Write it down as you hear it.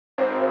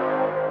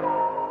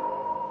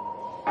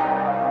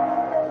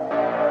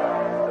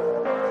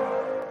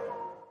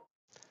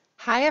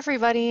Hi,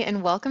 everybody,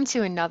 and welcome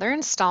to another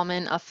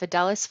installment of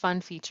Fidelis Fun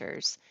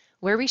Features,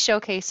 where we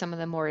showcase some of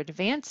the more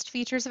advanced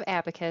features of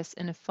ABAQUS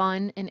in a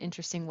fun and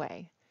interesting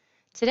way.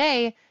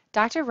 Today,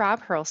 Dr.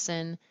 Rob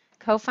Hurlston,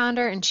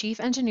 co-founder and chief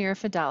engineer of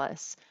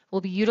Fidelis,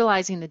 will be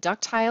utilizing the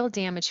ductile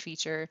damage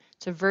feature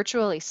to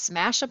virtually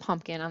smash a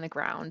pumpkin on the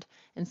ground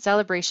in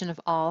celebration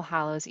of All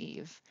Hallows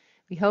Eve.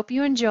 We hope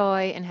you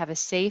enjoy and have a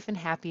safe and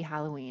happy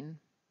Halloween.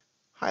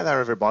 Hi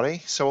there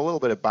everybody. So a little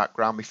bit of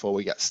background before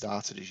we get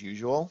started as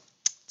usual.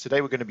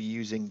 Today we're going to be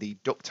using the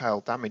ductile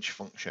damage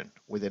function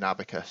within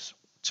ABAQUS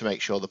to make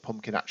sure the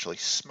pumpkin actually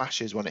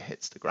smashes when it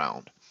hits the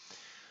ground.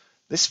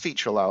 This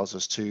feature allows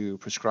us to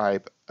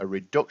prescribe a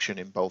reduction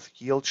in both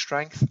yield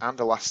strength and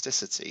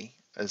elasticity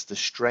as the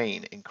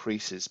strain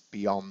increases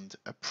beyond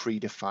a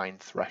predefined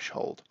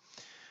threshold.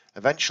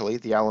 Eventually,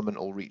 the element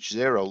will reach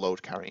zero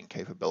load carrying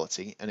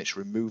capability and it's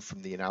removed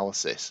from the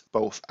analysis,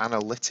 both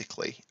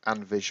analytically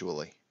and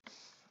visually.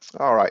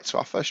 Alright, so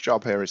our first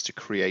job here is to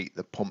create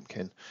the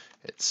pumpkin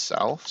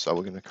itself. So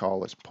we're going to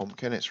call this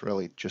pumpkin. It's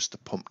really just the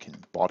pumpkin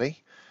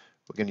body.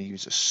 We're going to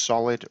use a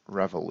solid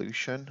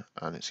revolution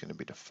and it's going to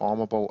be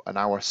deformable, and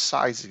our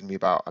size is going to be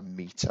about 1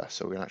 meter.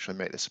 So we're going to actually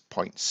make this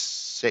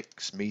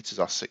 0.6 meters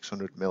or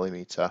 600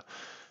 millimeter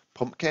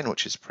pumpkin,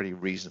 which is a pretty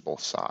reasonable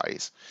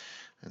size.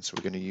 And so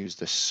we're going to use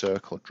this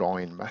circle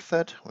drawing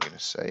method. We're going to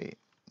say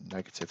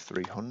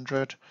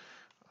 -300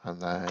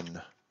 and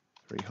then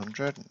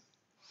 300.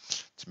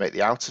 To make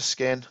the outer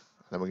skin, and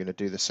then we're going to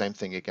do the same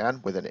thing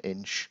again with an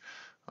inch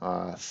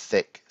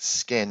thick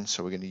skin.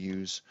 So we're going to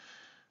use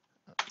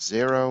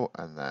 0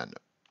 and then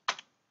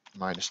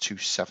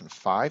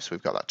 -275. So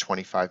we've got that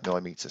 25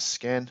 millimeter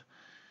skin,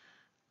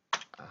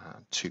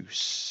 and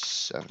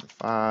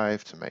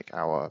 275 to make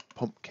our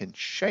pumpkin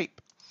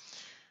shape.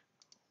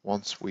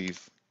 Once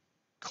we've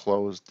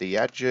closed the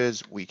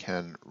edges, we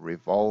can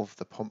revolve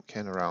the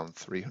pumpkin around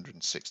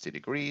 360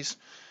 degrees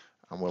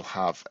and we'll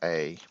have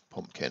a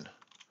pumpkin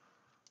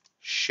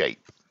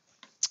shape.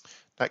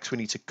 Next, we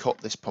need to cut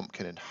this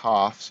pumpkin in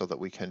half so that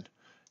we can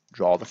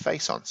draw the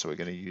face on. So we're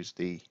going to use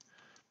the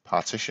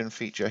partition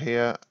feature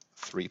here,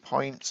 3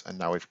 points, and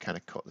now we've kind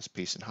of cut this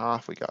piece in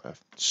half. We got a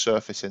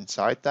surface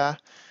inside there,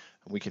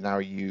 and we can now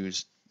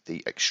use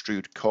the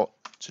extrude cut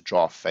to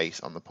draw a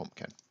face on the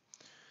pumpkin.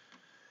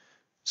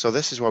 So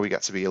this is where we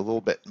get to be a little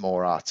bit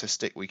more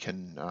artistic. We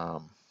can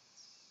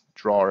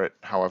draw it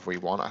however we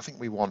want. I think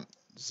we want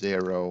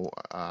 0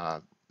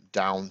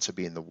 down to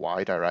be in the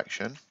Y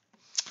direction.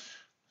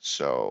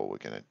 So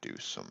we're going to do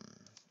some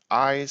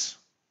eyes.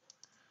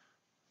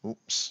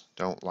 Oops,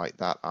 don't like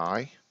that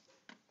eye.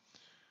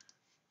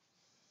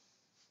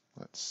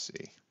 Let's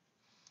see.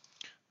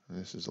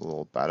 This is a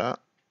little better.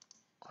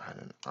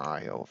 And an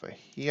eye over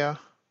here.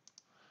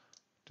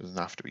 Doesn't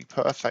have to be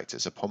perfect,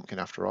 it's a pumpkin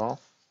after all.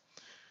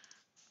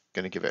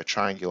 Going to give it a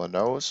triangular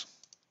nose.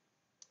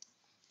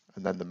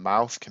 And then the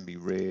mouth can be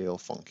real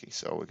funky.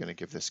 So we're going to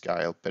give this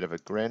guy a bit of a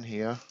grin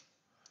here.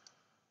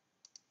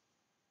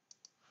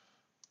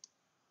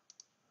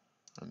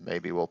 And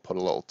maybe we'll put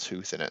a little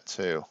tooth in it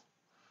too.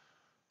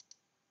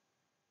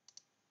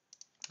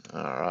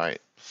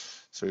 Alright,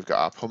 so we've got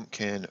our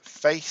pumpkin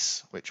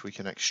face, which we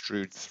can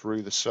extrude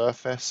through the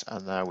surface,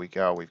 and there we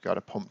go. We've got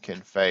a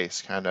pumpkin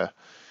face. Kind of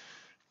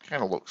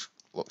looks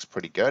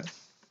pretty good.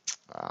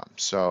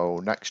 So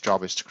next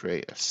job is to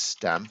create a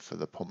stem for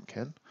the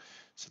pumpkin.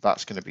 So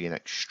that's going to be an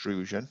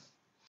extrusion.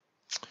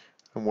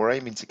 And we're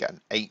aiming to get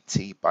an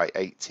 80 by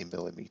 80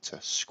 millimeter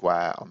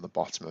square on the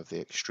bottom of the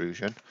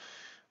extrusion.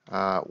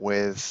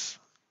 With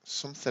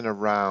something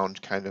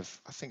around kind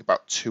of, I think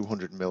about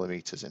 200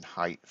 millimeters in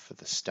height for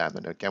the stem.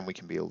 And again, we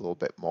can be a little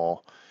bit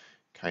more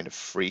kind of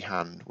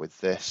freehand with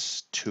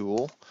this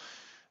tool.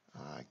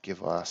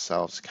 Give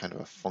ourselves kind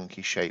of a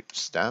funky shaped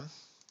stem.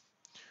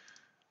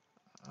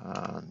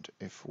 And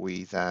if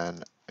we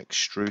then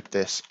extrude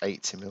this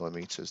 80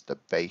 millimeters, the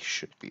base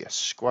should be a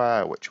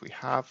square, which we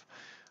have.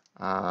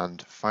 And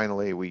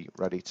finally, we're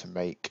ready to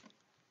make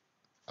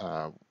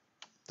the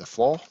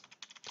floor,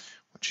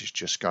 which is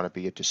just going to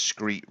be a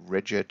discrete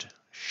rigid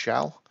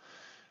shell.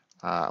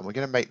 And we're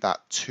going to make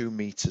that 2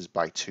 meters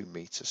by 2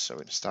 meters. So we're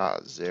going to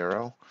start at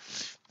 0,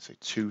 so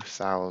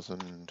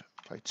 2000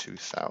 by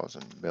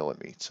 2000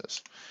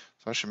 millimeters.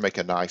 So that should make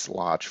a nice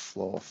large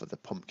floor for the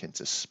pumpkin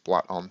to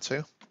splat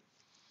onto.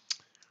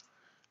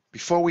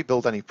 Before we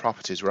build any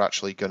properties, we're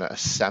actually going to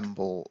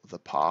assemble the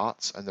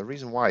parts. And the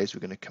reason why is we're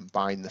going to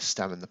combine the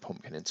stem and the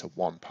pumpkin into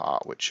one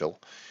part, which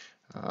will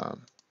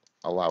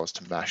allow us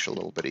to mesh a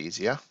little bit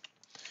easier.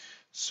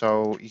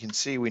 So you can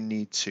see we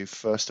need to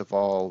first of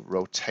all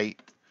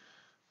rotate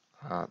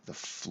the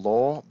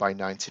floor by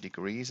 90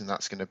 degrees, and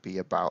that's going to be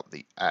about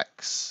the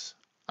X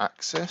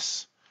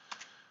axis.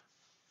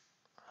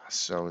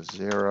 So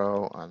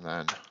 0 and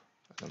then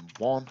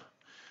 1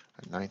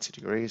 and 90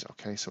 degrees.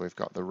 Okay, so we've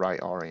got the right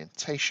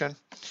orientation.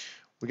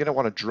 We're going to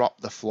want to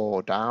drop the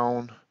floor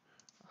down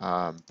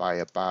by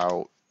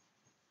about,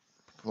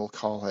 we'll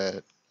call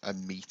it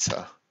 1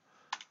 meter,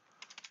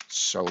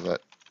 so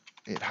that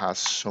it has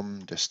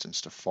some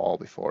distance to fall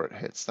before it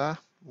hits there.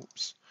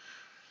 Oops.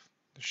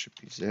 This should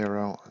be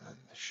 0, and then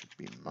this should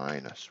be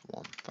minus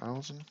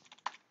 1,000.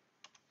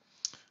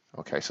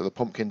 Okay, so the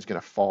pumpkin's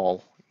going to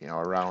fall,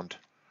 around,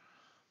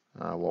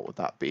 what would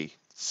that be?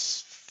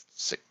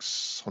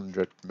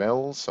 600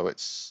 mils, so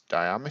its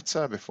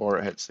diameter before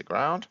it hits the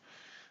ground.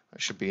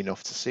 That should be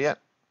enough to see it,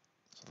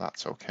 so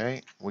that's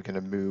okay. We're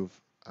going to move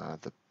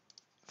the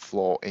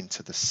floor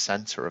into the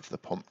center of the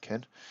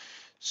pumpkin.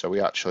 So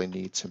we actually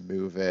need to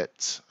move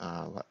it,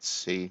 let's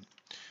see,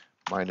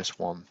 minus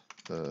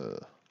 1,000,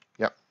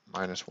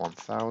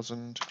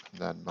 and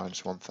then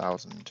minus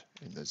 1,000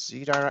 in the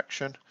Z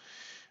direction.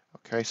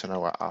 Okay, so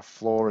now our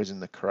floor is in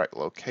the correct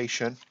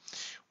location.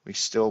 We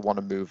still want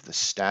to move the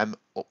stem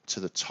up to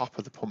the top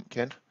of the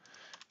pumpkin.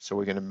 So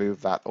we're going to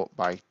move that up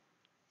by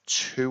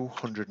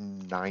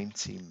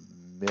 290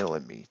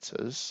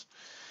 millimeters.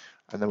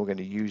 And then we're going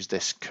to use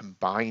this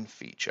combine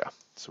feature.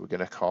 So we're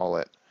going to call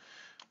it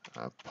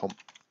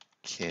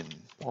pumpkin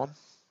 1.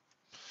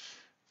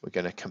 We're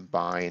going to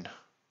combine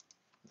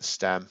the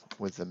stem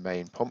with the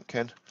main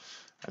pumpkin.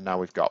 And now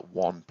we've got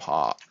one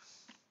part.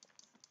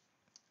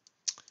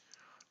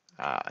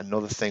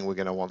 Another thing we're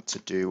going to want to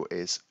do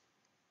is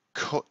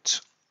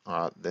cut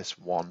this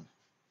one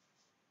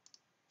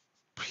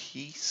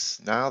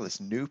piece now,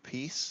 this new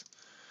piece,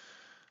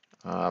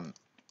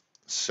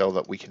 so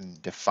that we can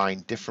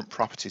define different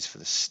properties for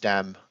the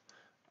stem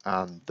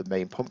and the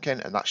main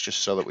pumpkin, and that's just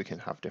so that we can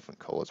have different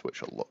colors,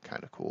 which will look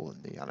kind of cool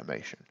in the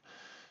animation.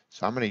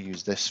 So I'm going to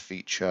use this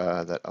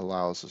feature that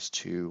allows us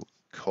to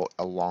cut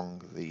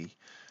along the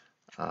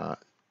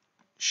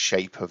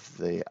shape of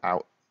the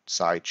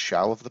outside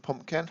shell of the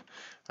pumpkin,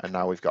 and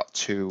now we've got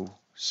two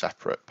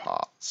separate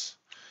parts.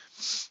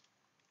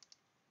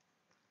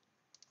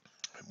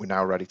 We're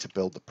now ready to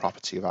build the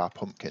property of our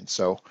pumpkin.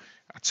 So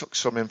I took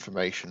some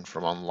information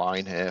from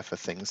online here for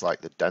things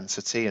like the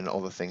density and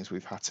other things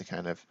we've had to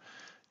kind of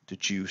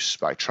deduce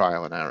by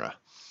trial and error.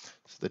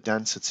 So the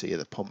density of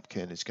the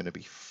pumpkin is going to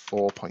be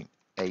 4.8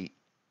 E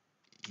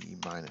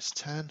minus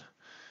 10.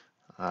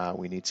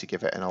 We need to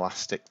give it an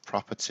elastic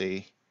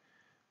property,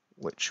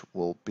 which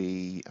will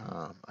be,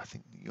 I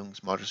think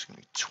Young's modulus is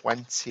going to be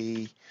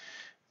 20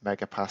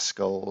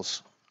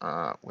 megapascals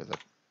with a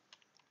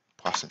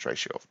Poisson's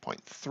ratio of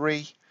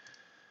 0.3.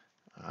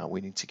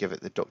 We need to give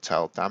it the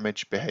ductile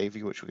damage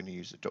behavior, which we're going to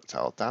use the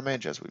ductile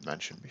damage as we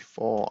mentioned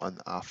before,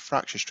 and our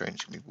fracture strain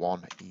is going to be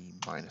 1 E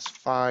minus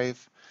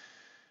 5.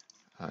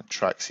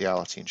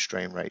 Traxiality and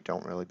strain rate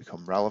don't really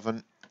become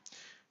relevant.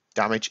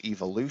 Damage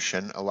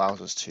evolution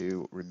allows us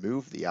to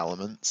remove the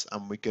elements,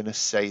 and we're going to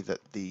say that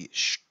the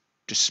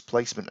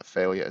displacement of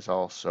failure is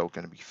also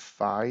going to be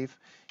 5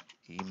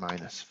 E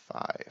minus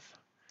 5.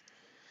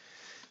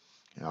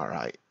 All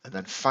right, and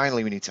then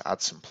finally we need to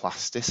add some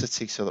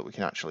plasticity so that we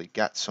can actually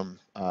get some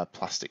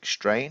plastic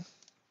strain.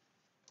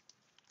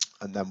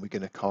 And then we're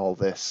going to call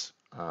this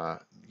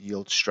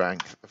yield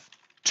strength of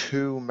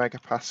 2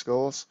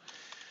 megapascals,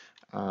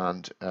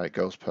 and it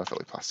goes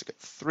perfectly plastic at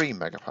 3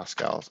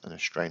 megapascals and a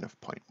strain of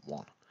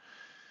 0.1.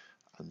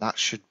 And that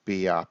should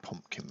be our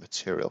pumpkin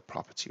material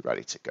property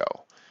ready to go.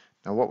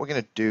 Now what we're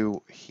going to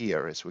do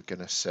here is we're going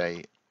to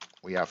say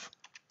we have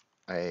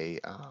a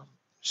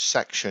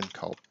section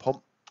called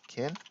pumpkin.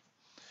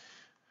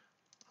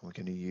 We're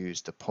going to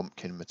use the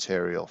pumpkin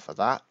material for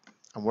that,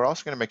 and we're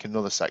also going to make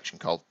another section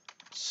called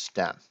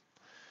stem,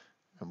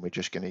 and we're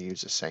just going to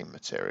use the same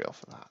material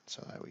for that.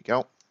 So there we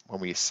go.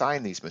 When we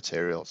assign these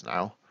materials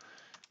now,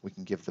 we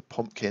can give the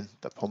pumpkin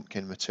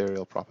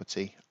material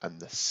property and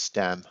the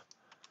stem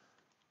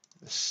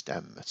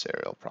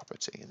material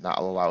property, and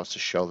that'll allow us to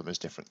show them as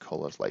different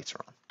colors later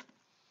on.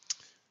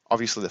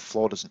 Obviously the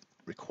floor doesn't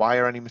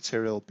require any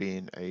material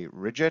being a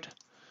rigid,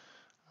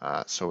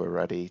 so we're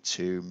ready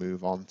to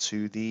move on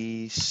to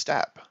the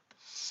step.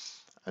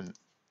 And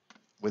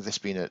with this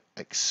being an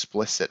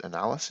explicit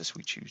analysis,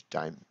 we choose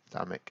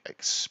dynamic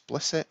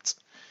explicit.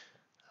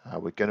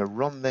 We're going to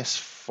run this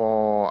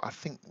for, I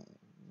think,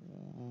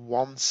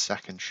 1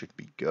 second should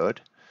be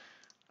good.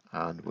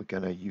 And we're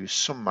going to use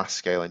some mass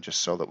scaling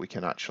just so that we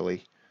can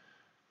actually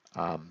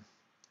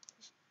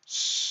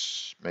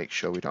make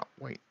sure we don't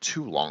wait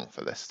too long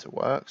for this to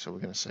work. So we're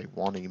going to say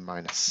 1E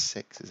minus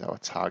 6 is our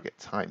target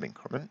time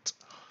increment.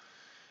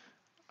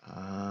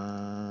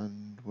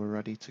 And we're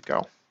ready to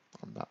go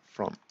on that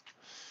front.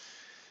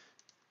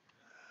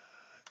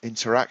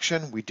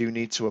 Interaction, we do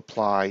need to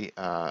apply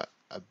a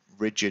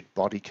rigid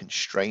body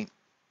constraint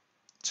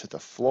to the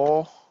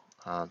floor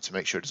to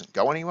make sure it doesn't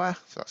go anywhere.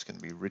 So that's going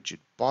to be rigid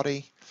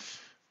body.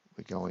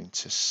 We're going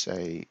to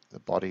say the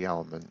body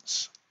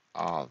elements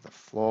are the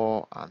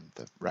floor and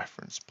the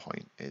reference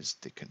point is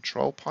the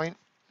control point.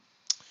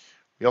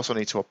 We also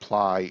need to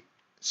apply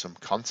some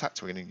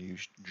contact. We're going to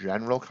use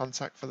general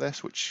contact for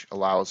this, which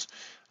allows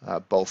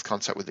both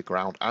contact with the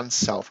ground and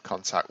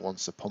self-contact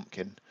once the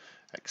pumpkin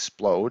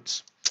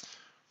explodes.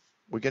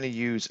 We're going to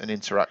use an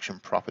interaction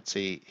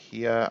property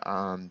here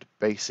and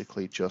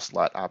basically just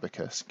let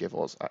ABAQUS give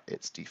us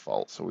its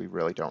default, so we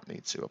really don't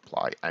need to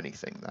apply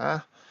anything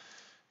there.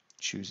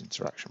 Choose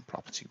interaction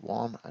property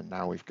 1, and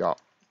now we've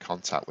got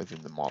contact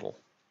within the model.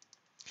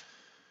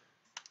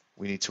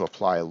 We need to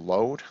apply a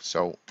load.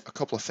 So a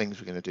couple of things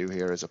we're going to do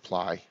here is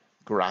apply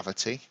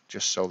gravity,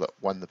 just so that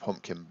when the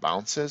pumpkin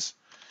bounces,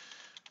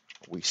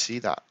 we see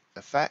that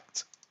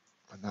effect,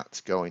 and that's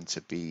going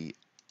to be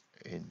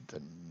in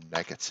the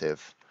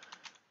negative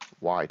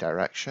y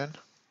direction.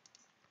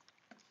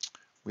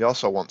 We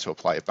also want to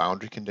apply a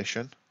boundary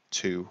condition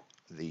to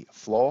the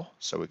floor,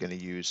 so we're going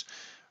to use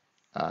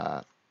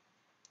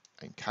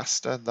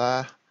encaster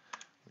there,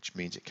 which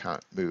means it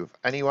can't move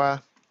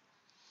anywhere.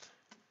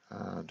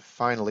 And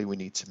finally, we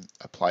need to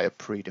apply a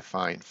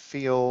predefined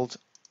field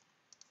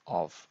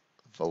of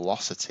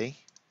velocity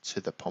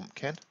to the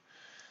pumpkin,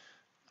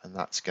 and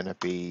that's going to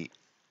be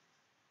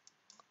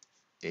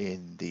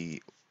in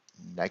the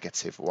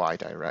negative y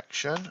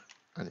direction,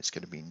 and it's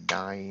going to be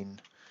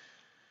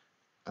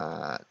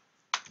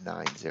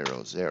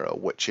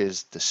 900, which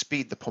is the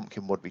speed the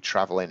pumpkin would be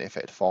traveling if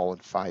it had fallen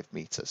 5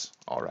 meters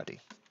already.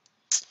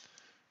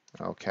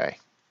 Okay,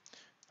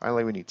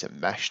 finally we need to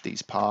mesh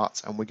these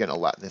parts, and we're going to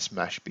let this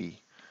mesh be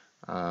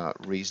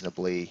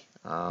reasonably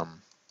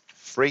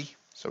free.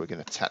 So we're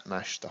going to tet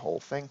mesh the whole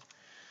thing.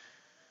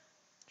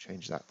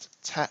 Change that to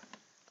tet,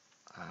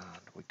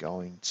 and we're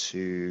going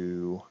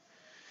to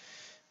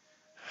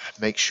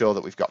make sure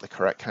that we've got the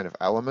correct kind of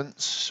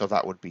elements. So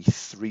that would be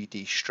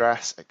 3D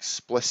stress,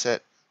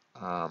 explicit.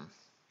 That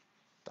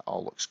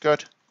all looks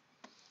good.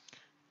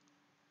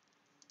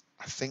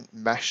 I think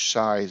mesh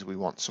size, we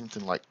want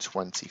something like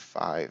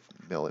 25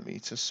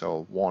 millimeters, so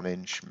a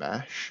 1-inch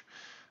mesh.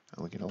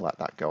 And we're going to let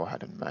that go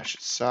ahead and mesh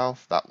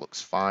itself. That looks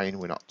fine.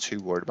 We're not too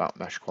worried about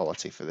mesh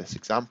quality for this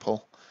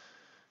example.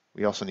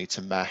 We also need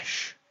to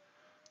mesh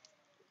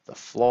the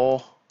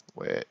floor,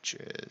 which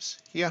is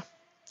here,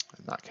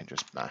 and that can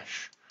just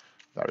mesh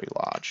very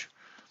large.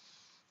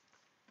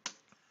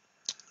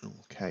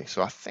 Okay,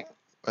 so I think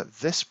at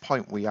this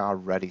point we are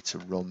ready to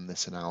run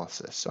this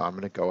analysis. So I'm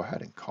going to go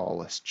ahead and call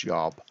this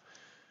job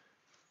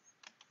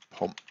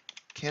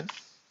pumpkin.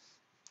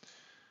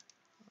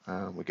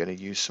 We're going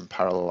to use some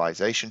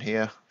parallelization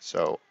here,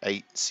 so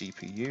 8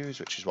 CPUs,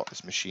 which is what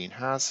this machine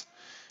has,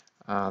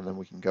 and then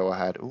we can go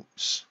ahead,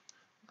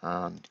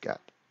 and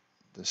get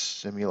the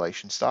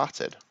simulation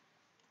started.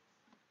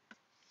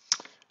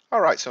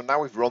 Alright, so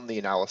now we've run the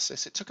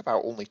analysis. It took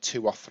about only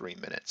 2 or 3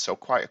 minutes, so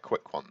quite a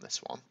quick one,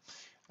 this one.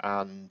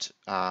 And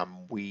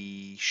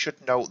we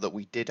should note that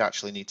we did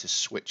actually need to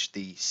switch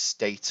the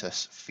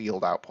status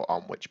field output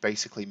on, which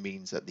basically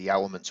means that the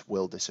elements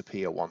will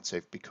disappear once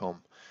they've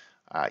become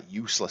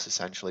useless,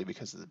 essentially,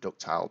 because of the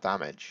ductile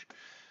damage.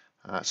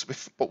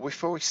 But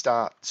before we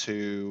start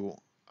to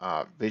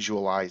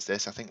visualize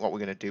this, I think what we're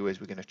going to do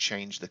is we're going to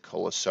change the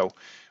colors. So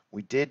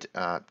we did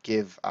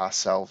give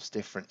ourselves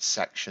different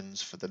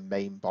sections for the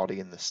main body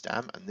and the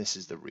stem, and this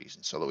is the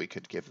reason, so that we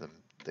could give them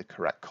the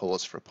correct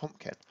colors for a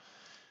pumpkin.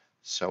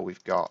 So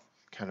we've got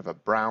kind of a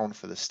brown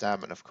for the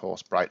stem and of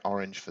course bright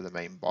orange for the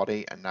main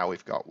body, and now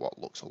we've got what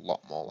looks a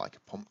lot more like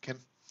a pumpkin.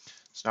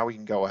 So now we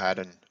can go ahead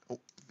and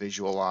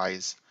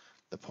visualize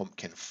the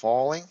pumpkin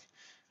falling,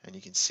 and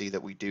you can see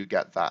that we do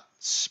get that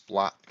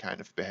splat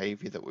kind of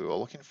behavior that we were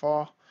looking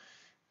for.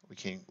 We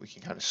can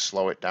kind of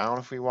slow it down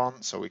if we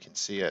want, so we can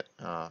see it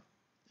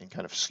in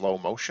kind of slow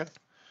motion.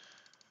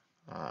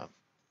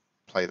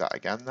 Play that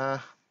again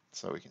there,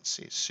 so we can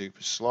see it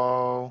super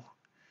slow.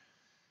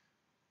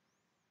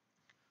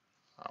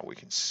 We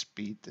can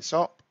speed this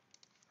up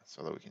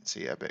so that we can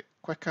see it a bit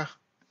quicker.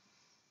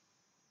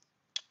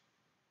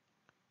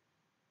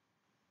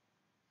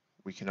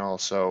 We can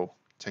also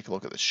take a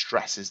look at the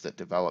stresses that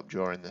develop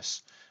during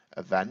this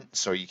event.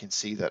 So you can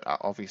see that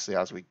obviously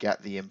as we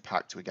get the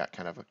impact, we get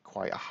kind of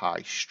quite a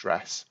high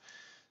stress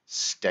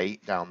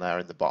state down there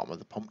in the bottom of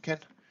the pumpkin.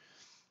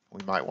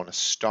 We might want to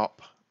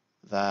stop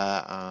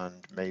there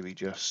and maybe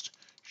just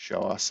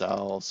show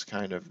ourselves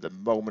kind of the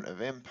moment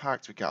of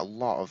impact. We get a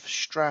lot of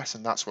stress,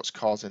 and that's what's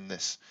causing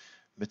this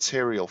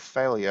material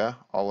failure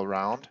all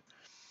around.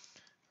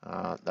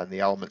 Then the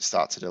elements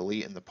start to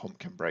delete and the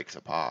pumpkin breaks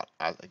apart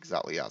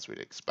exactly as we'd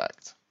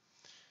expect.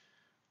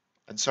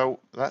 And so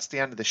that's the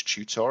end of this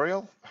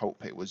tutorial.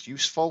 Hope it was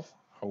useful,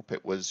 hope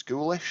it was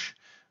ghoulish,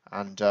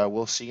 and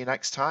we'll see you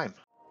next time.